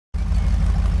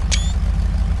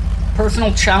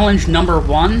personal challenge number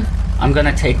 1, I'm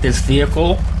gonna take this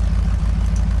vehicle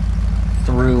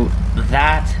through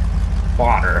that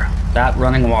water, that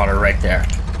running water right there.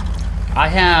 I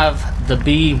have the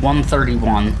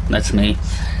B-131, that's me.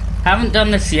 Haven't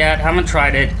done this yet, haven't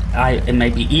tried it. It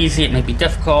may be easy, it may be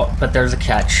difficult, but there's a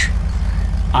catch.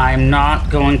 I'm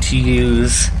not going to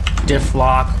use diff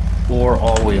lock or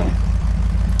all-wheel.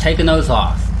 Taking those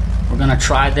off. We're gonna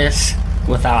try this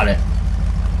without it.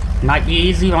 Might be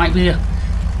easy, might be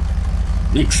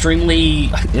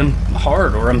extremely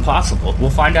hard or impossible.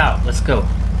 We'll find out. Let's go.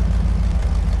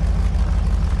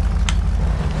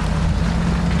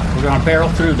 We're gonna barrel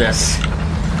through this.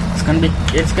 It's gonna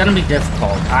be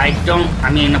difficult.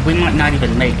 We might not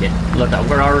even make it. Look,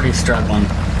 we're already struggling.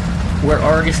 We're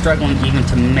already struggling even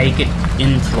to make it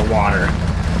into the water.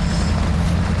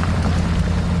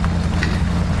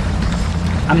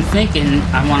 I'm thinking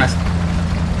I want to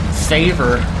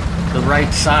favor the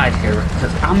right side here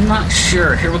because I'm not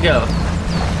sure. Here we go.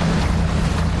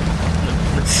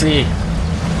 Let's see.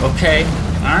 Okay.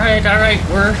 All right.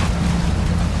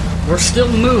 We're still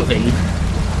moving.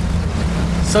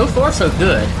 So far, so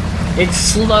good. It's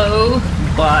slow,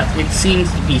 but it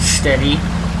seems to be steady.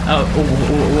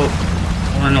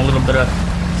 We're in a little bit of...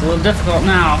 It's a little difficult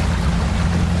now.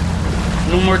 A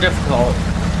little more difficult.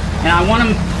 And I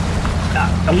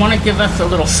want to give us a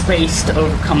little space to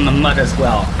overcome the mud as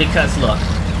well. Because, look,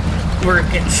 we're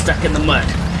getting stuck in the mud.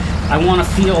 I want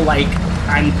to feel like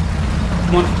I'm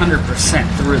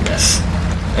 100% through this.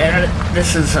 And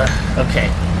this is...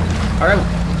 okay. Alright.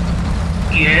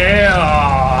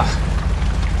 Yeah!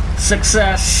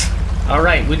 Success!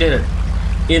 Alright, we did it.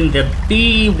 In the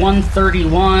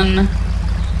B-131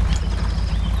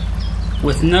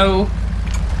 with no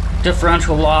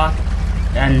differential lock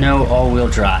and no all-wheel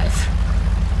drive.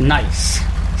 Nice.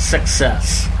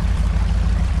 Success.